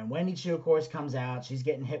Wendy Chu, of course, comes out. She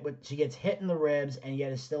gets hit in the ribs, and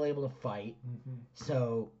yet is still able to fight.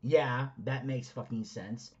 So yeah, that makes fucking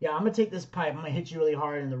sense. Yeah, I'm gonna take this pipe. I'm gonna hit you really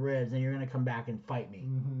hard in the ribs, and you're gonna come back and fight me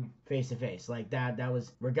face to face. Like that. That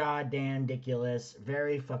was goddamn ridiculous.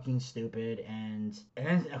 Very fucking stupid. And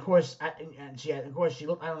of course, she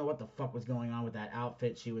looked. I don't know what the fuck was going on with that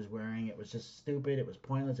outfit she was wearing. It was just stupid. It was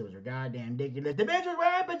pointless. It was goddamn ridiculous. The bitch was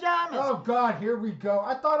wearing pajamas. Oh God, here we go.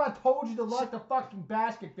 I thought I told you to lock the fucking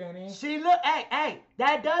basket, Vinny. She looked. Hey,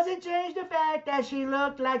 that doesn't change the fact that she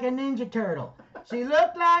looked like a Ninja Turtle. She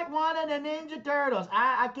looked like one of the Ninja Turtles.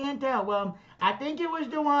 I can't tell. Well, I think it was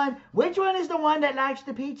the one. Which one is the one that likes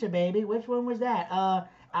the pizza, baby? Which one was that?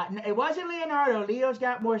 It wasn't Leonardo. Leo's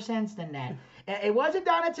got more sense than that. It wasn't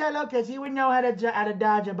Donatello because he would know how to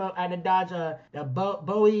dodge a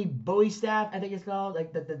Bowie staff. I think it's called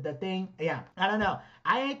like the thing. Yeah, I don't know.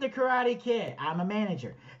 I ain't the Karate Kid. I'm a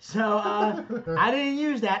manager, so I didn't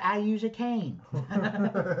use that. I use a cane.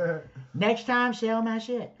 Next time, sell my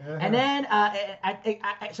shit. And then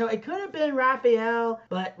so it could have been Raphael,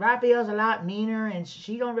 but Raphael's a lot meaner, and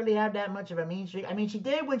she don't really have that much of a mean streak. I mean, she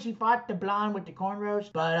did when she fought the blonde with the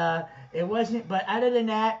cornrows, but it wasn't. But other than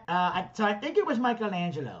that, so I think it was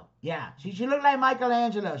Michelangelo. Yeah, she looked like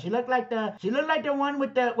Michelangelo. She looked like the one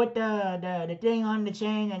with the thing on the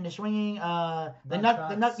chain and the swinging the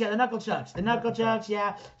knuckle chucks. The knuckle chucks,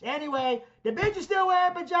 yeah. Anyway, the bitch is still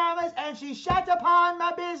wearing pajamas and she shuts upon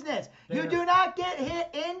my business. You do not get hit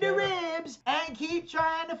in the ribs and keep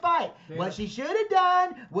trying to fight. What she should have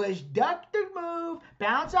done was duck the move,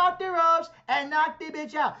 bounce off the ropes, and knock the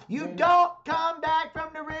bitch out. You don't come back from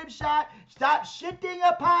the rib shot. Stop shitting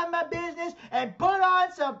upon my business and put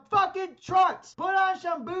on some fucking trunks. Put on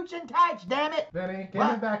some boots and tights, damn it. Vinny,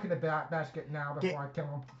 get him back in the basket now before I kill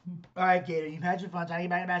him. All right, Gator, you've had your fun trying to get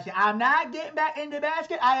back in the basket. I'm not getting back in the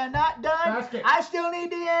basket. I am not done. Basket. I still need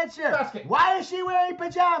the answer. Basket. Why is she wearing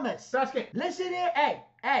pajamas? Basket. Listen here. Hey.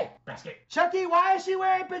 Basket. Chucky, why is she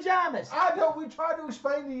wearing pajamas? I know, we tried to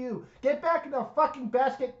explain to you. Get back in the fucking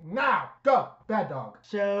basket now. Go. Bad dog.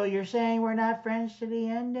 So you're saying we're not friends to the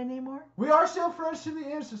end anymore? We are still friends to the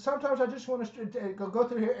end, so sometimes I just want to go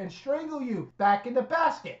through here and strangle you. Back in the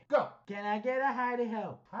basket. Go. Can I get a hidey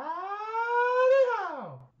ho? Howdy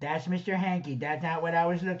ho. That's Mr. Hanky. That's not what I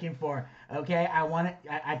was looking for. Okay,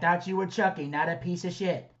 I thought you were Chucky, not a piece of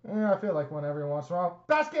shit. Yeah, I feel like one every once in a while.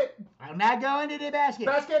 Basket! I'm not going to the basket.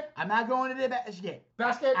 Basket! I'm not going to the basket.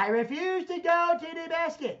 Basket! I refuse to go to the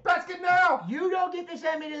basket. Basket now! You don't get to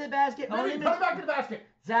send me to the basket. Put it back in the basket.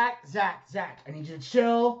 Zach. I need you to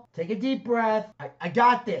chill. Take a deep breath. I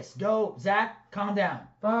got this. Go, Zach. Calm down.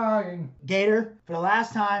 Fine. Gator, for the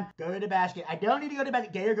last time, go to the basket. I don't need to go to the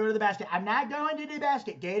basket. Gator, go to the basket. I'm not going to the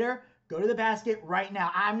basket. Gator, go to the basket right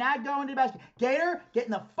now. I'm not going to the basket. Gator, get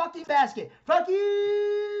in the fucking basket. Fuck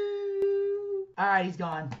you. All right, he's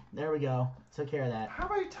gone. There we go. Took care of that. How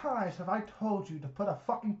many times have I told you to put a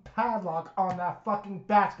fucking padlock on that fucking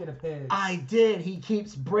basket of his? I did. He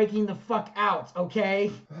keeps breaking the fuck out,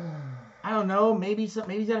 okay? I don't know. Maybe he's got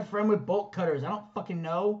a friend with bolt cutters. I don't fucking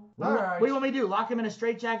know. What do you want me to do? Lock him in a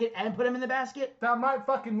straitjacket and put him in the basket? That might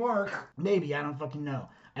fucking work. Maybe. I don't fucking know.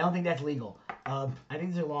 I don't think that's legal. I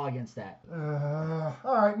think there's a law against that.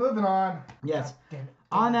 All right, moving on. Yes. God damn it.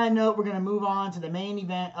 On that note, we're going to move on to the main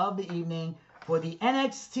event of the evening for the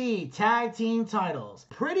NXT Tag Team titles.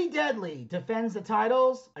 Pretty Deadly defends the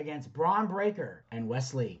titles against Braun Breaker and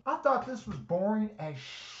Wes Lee. I thought this was boring as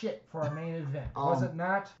shit for a main event. Was it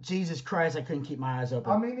not? Jesus Christ, I couldn't keep my eyes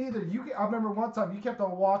open. I mean, either. I remember one time you kept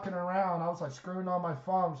on walking around. I was like screwing on my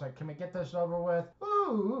phone. I was like, can we get this over with?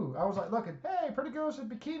 Ooh. I was like, looking, hey, pretty girls in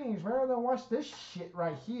bikinis. Rather than watch this shit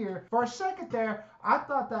right here. For a second there, I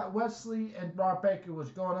thought that Wesley and Braun Breaker was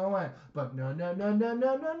going to win. But no.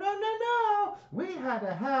 We had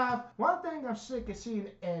to have one thing I'm sick of seeing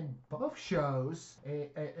in both shows,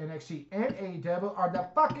 NXT and AEW, are the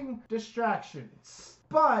fucking distractions.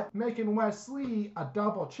 But making Wes Lee a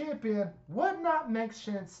double champion would not make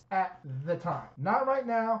sense at the time. Not right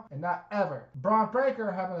now and not ever. Braun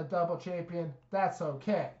Breaker having a double champion, that's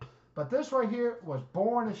okay. But this right here was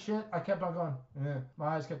boring as shit. I kept on going, my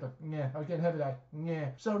eyes kept on, I was getting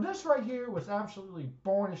heavy-eyed, So this right here was absolutely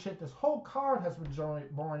boring as shit. This whole card has been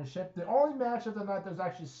boring as shit. The only match of the night that was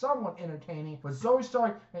actually somewhat entertaining was Zoe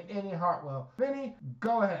Stark and Indy Hartwell. Vinny,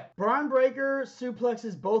 go ahead. Braun Breaker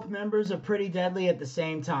suplexes both members of Pretty Deadly at the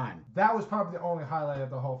same time. That was probably the only highlight of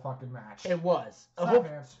the whole fucking match. It was.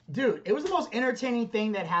 Dude, it was the most entertaining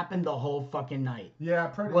thing that happened the whole fucking night. Yeah,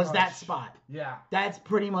 pretty was much. that spot. Yeah. That's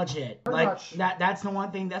pretty much it. Pretty much. That's the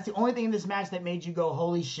one thing. That's the only thing in this match that made you go,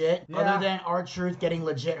 holy shit, other than R-Truth getting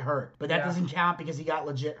legit hurt. But that doesn't count because he got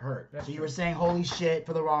legit hurt. That's so you true. were saying holy shit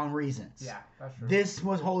for the wrong reasons. Yeah, that's true. This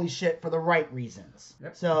was holy shit for the right reasons.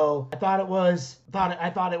 Yep. So I thought it was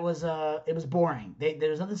boring. There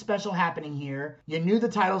was nothing special happening here. You knew the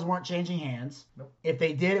titles weren't changing hands. Nope. If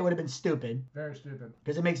they did, it would have been stupid. Very stupid.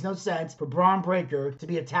 Because it makes no sense for Braun Breaker to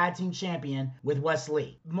be a tag team champion with Wes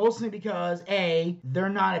Lee. Mostly because A, they're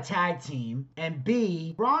not a tag team, and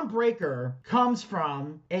B, Braun Breaker comes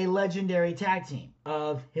from a legendary tag team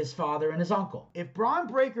of his father and his uncle. If Braun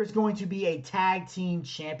Breaker is going to be a tag team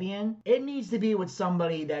champion, it needs to be with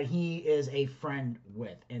somebody that he is a friend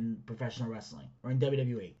with in professional wrestling or in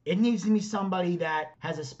WWE. It needs to be somebody that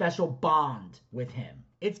has a special bond with him.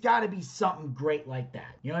 It's got to be something great like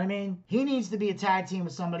that. You know what I mean? He needs to be a tag team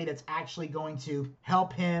with somebody that's actually going to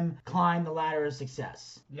help him climb the ladder of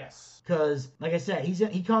success. Yes. Because, like I said,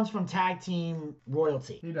 he comes from tag team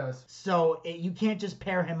royalty. He does. So you can't just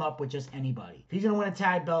pair him up with just anybody. If he's going to win a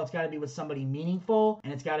tag belt, it's got to be with somebody meaningful,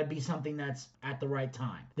 and it's got to be something that's at the right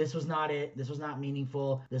time. This was not it. This was not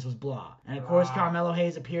meaningful. This was blah. And of course, Carmelo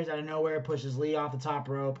Hayes appears out of nowhere, pushes Lee off the top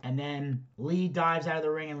rope, and then Lee dives out of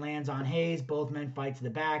the ring and lands on Hayes. Both men fight to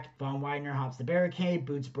the back. Von Widener hops the barricade,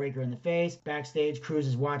 boots Breaker in the face. Backstage, Cruz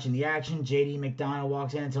is watching the action. JD McDonough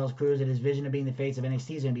walks in and tells Cruz that his vision of being the face of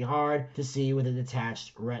NXT is going to be hard to see with a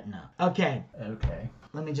detached retina. Okay.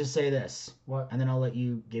 Let me just say this. What? And then I'll let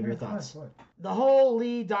you give your thoughts. What? The whole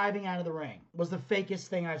Lee diving out of the ring was the fakest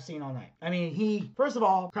thing I've seen all night. I mean, first of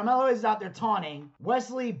all, Carmelo is out there taunting.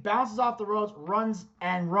 Wesley bounces off the ropes, runs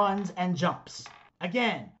and jumps.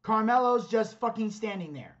 Again, Carmelo's just fucking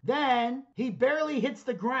standing there. Then he barely hits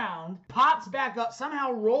the ground, pops back up,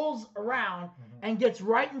 somehow rolls around, and gets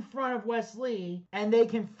right in front of Wes Lee, and they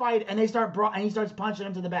can fight, and he starts punching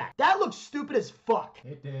him to the back. That looks stupid as fuck.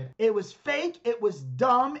 It did. It was fake, it was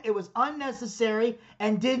dumb, it was unnecessary,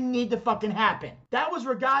 and didn't need to fucking happen. That was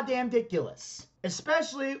goddamn ridiculous.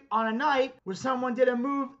 Especially on a night where someone did a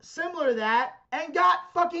move similar to that and got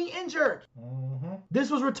fucking injured. This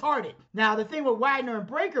was retarded. Now, the thing with Wagner and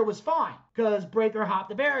Breaker was fine, because Breaker hopped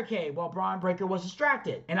the barricade while Braun Breaker was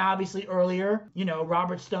distracted. And obviously earlier,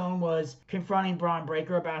 Robert Stone was confronting Braun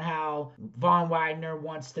Breaker about how Von Wagner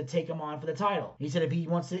wants to take him on for the title. He said if he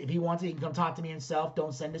wants it, he can come talk to me himself.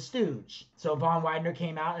 Don't send a stooge. So Von Wagner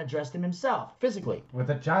came out and addressed him himself, physically. With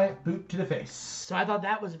a giant boot to the face. So I thought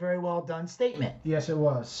that was a very well done statement. Yes, it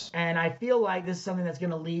was. And I feel like this is something that's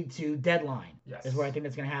going to lead to Deadline. Yes. Is where I think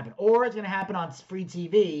that's going to happen. Or it's going to happen on free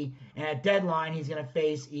TV, and at Deadline, he's going to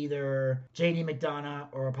face either JD McDonough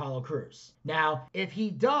or Apollo Crews. Now, if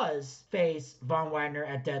he does face Von Wagner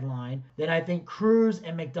at Deadline, then I think Crews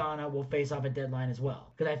and McDonough will face off at Deadline as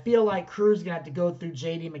well. Because I feel like Crews is going to have to go through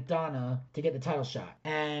JD McDonough to get the title shot.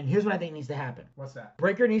 And here's what I think needs to happen. What's that?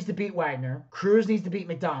 Breaker needs to beat Wagner. Crews needs to beat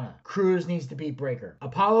McDonough. Crews needs to beat Breaker.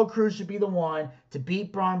 Apollo Crews should be the one to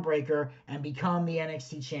beat Braun Breaker and become the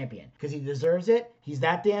NXT champion. Because he deserves it. He's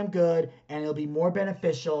that damn good, and it'll be more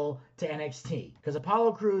beneficial to NXT because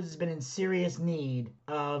Apollo Crews has been in serious need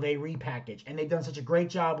of a repackage, and they've done such a great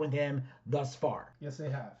job with him thus far. Yes, they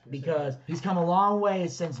have. Because he's come a long way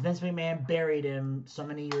since Vince McMahon buried him so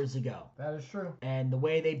many years ago. That is true. And the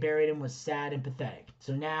way they buried him was sad and pathetic.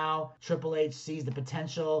 So now Triple H sees the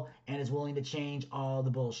potential and is willing to change all the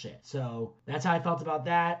bullshit. So that's how I felt about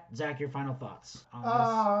that. Zach, your final thoughts on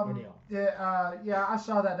this ordeal? Yeah, I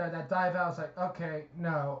saw that dive out. I was like, okay,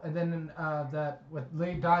 no. And then that with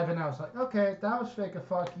Lee diving, I was like, okay, that was fake as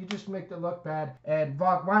fuck. You just make it look bad. And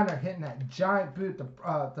Von Wagner hitting that giant boot,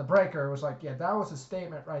 the breaker, was like, yeah, that was a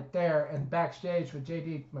statement right there. And backstage with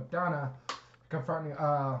JD McDonough confronting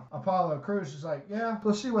Apollo Crews is like, yeah,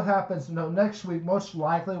 let's see what happens. No, next week, most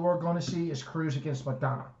likely we're going to see is Crews against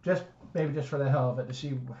McDonough. Maybe just for the hell of it, to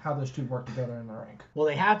see how those two work together in the ring. Well,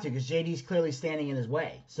 they have to, because JD's clearly standing in his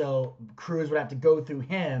way. So Crews would have to go through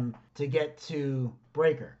him to get to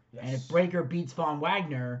Breaker. Yes. And if Breaker beats Von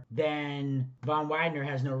Wagner, then Von Wagner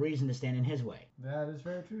has no reason to stand in his way. That is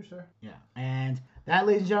very true, sir. Yeah. And that,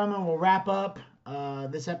 ladies and gentlemen, will wrap up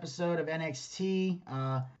this episode of NXT.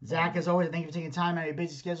 Zach, as always, thank you for taking time out of your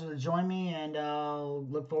busy schedule to join me, and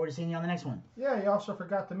look forward to seeing you on the next one. Yeah, you also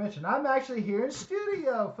forgot to mention, I'm actually here in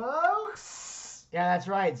studio, folks. Yeah, that's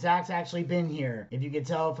right. Zach's actually been here, if you could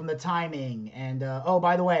tell from the timing. And, oh,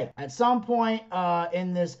 by the way, at some point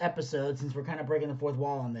in this episode, since we're kind of breaking the fourth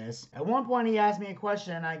wall on this, at one point he asked me a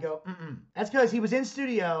question, and I go, That's because he was in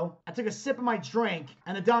studio, I took a sip of my drink,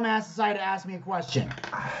 and the dumbass decided to ask me a question.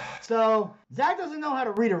 So, Zach doesn't know how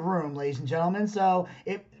to read a room, ladies and gentlemen. So,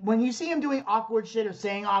 when you see him doing awkward shit or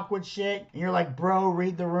saying awkward shit, and you're like, bro,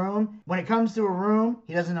 read the room, when it comes to a room,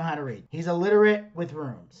 he doesn't know how to read. He's illiterate with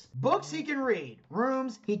rooms. Books he can read.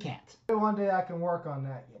 Rooms he can't. One day I can work on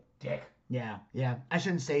that, you dick. Yeah. I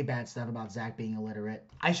shouldn't say bad stuff about Zach being illiterate.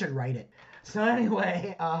 I should write it. So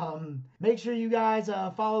anyway, make sure you guys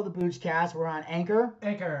follow the Boochcast. We're on Anchor,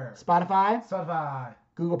 Spotify,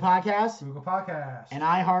 Google Podcasts, and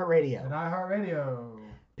iHeartRadio.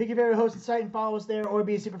 Pick your favorite hosting site and follow us there, or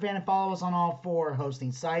be a super fan and follow us on all 4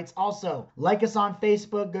 hosting sites. Also, like us on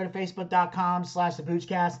Facebook. Go to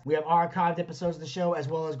facebook.com/theboochcast. We have archived episodes of the show as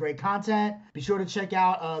well as great content. Be sure to check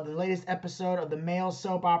out the latest episode of the male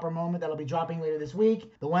soap opera moment that'll be dropping later this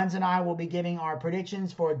week. The Wens and I will be giving our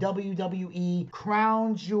predictions for WWE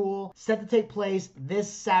Crown Jewel, set to take place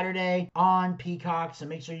this Saturday on Peacock. So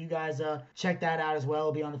make sure you guys check that out as well.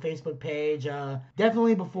 It'll be on the Facebook page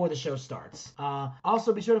definitely before the show starts.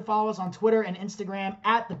 Also, be sure to follow us on Twitter and Instagram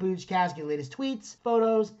at The Boochcast. Get the latest tweets,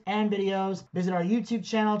 photos, and videos. Visit our YouTube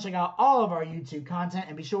channel. Check out all of our YouTube content.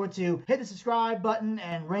 And be sure to hit the subscribe button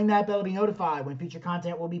and ring that bell to be notified when future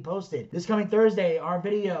content will be posted. This coming Thursday, our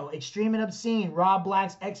video, Extreme and Obscene, Rob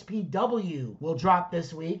Black's XPW, will drop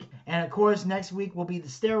this week. And of course, next week will be the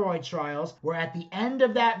steroid trials, where at the end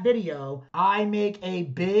of that video, I make a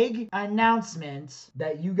big announcement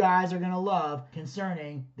that you guys are going to love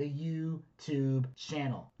concerning the YouTube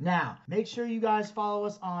channel. Now, make sure you guys follow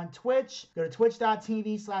us on Twitch. Go to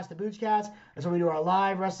twitch.tv/theboochcast. That's where we do our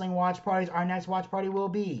live wrestling watch parties. Our next watch party will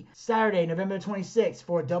be Saturday, November 26th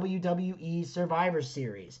for WWE Survivor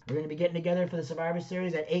Series. We're going to be getting together for the Survivor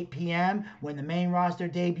Series at 8 p.m. when the main roster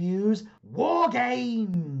debuts War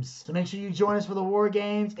Games. So make sure you join us for the War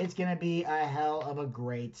Games. It's going to be a hell of a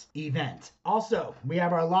great event. Also, we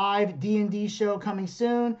have our live D&D show coming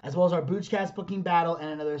soon, as well as our Boochcast booking battle and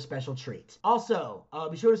another special treat. Also,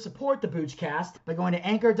 be sure to support the Boochcast by going to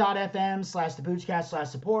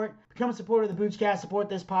anchor.fm/theboochcast/support. Become a supporter of the Boochcast. Support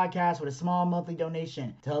this podcast with a small monthly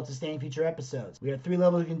donation to help sustain future episodes. We have 3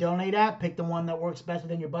 levels you can donate at. Pick the one that works best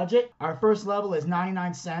within your budget. Our first level is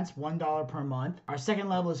 99 cents, $1 per month. Our second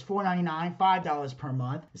level is $4.99, $5 per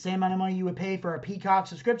month. The same amount of money you would pay for a Peacock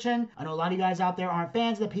subscription. I know a lot of you guys out there aren't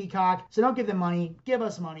fans of the Peacock, so don't give them money. Give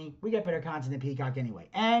us money. We get better content than Peacock anyway.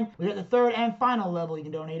 And we got the third and final level you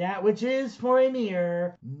can donate at, which is for a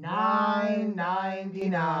mere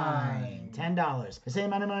 $9.99. $10. The same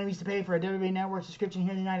amount of money we used to pay for a WWE Network subscription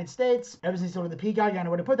here in the United States. Ever since you sold the Peacock, you gotta know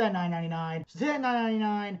where to put that $9.99. So take that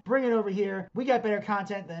 $9.99, bring it over here. We got better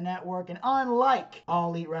content than the network, and unlike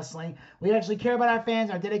All Elite Wrestling, we actually care about our fans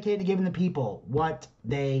and are dedicated to giving the people what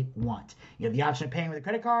they want. You have the option of paying with a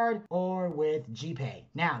credit card or with GPay.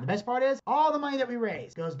 Now, the best part is, all the money that we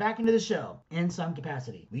raise goes back into the show in some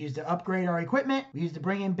capacity. We use to upgrade our equipment, we use to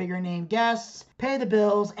bring in bigger name guests, pay the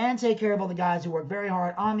bills, and take care of all the guys who work very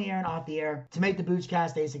hard on the air and off the air to make the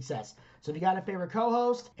Boochcast a success. So if you got a favorite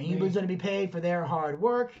co-host and you boots want to be paid for their hard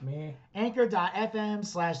work,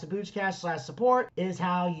 anchor.fm/theboochcast/support is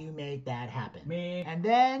how you make that happen. And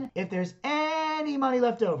then if there's any money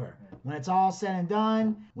left over, when it's all said and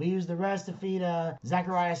done, we use the rest to feed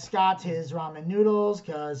Zachariah Scott his ramen noodles,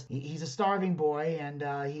 because he's a starving boy, and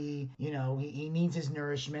he needs his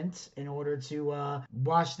nourishment in order to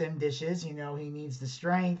wash them dishes. He needs the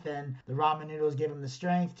strength, and the ramen noodles give him the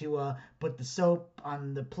strength to put the soap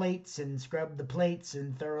on the plates and scrub the plates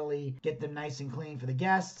and thoroughly get them nice and clean for the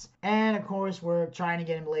guests. And of course, we're trying to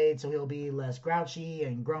get him laid so he'll be less grouchy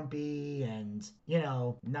and grumpy and,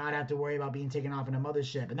 not have to worry about being taken off in a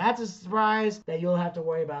mothership. And that's a surprise that you'll have to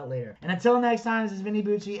worry about later. And until next time, this is Vinny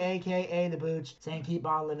Bucci, aka The Booch, saying keep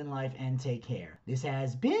on living life and take care. This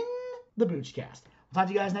has been the Boochcast. We'll talk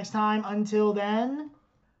to you guys next time. Until then,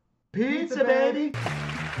 pizza baby!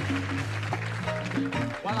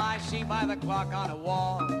 Well, I see by the clock on the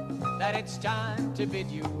wall that it's time to bid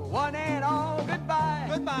you one and all goodbye.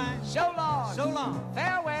 Goodbye. So long. So long.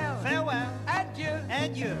 Farewell. Farewell. Adieu.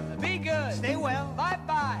 Adieu. Be good. Stay well.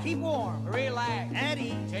 Bye-bye. Keep warm. Relax. At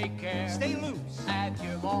ease. Take care. Stay loose.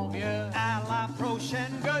 Adieu, mon vieux. À la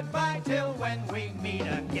prochaine. Goodbye till when we meet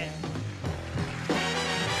again.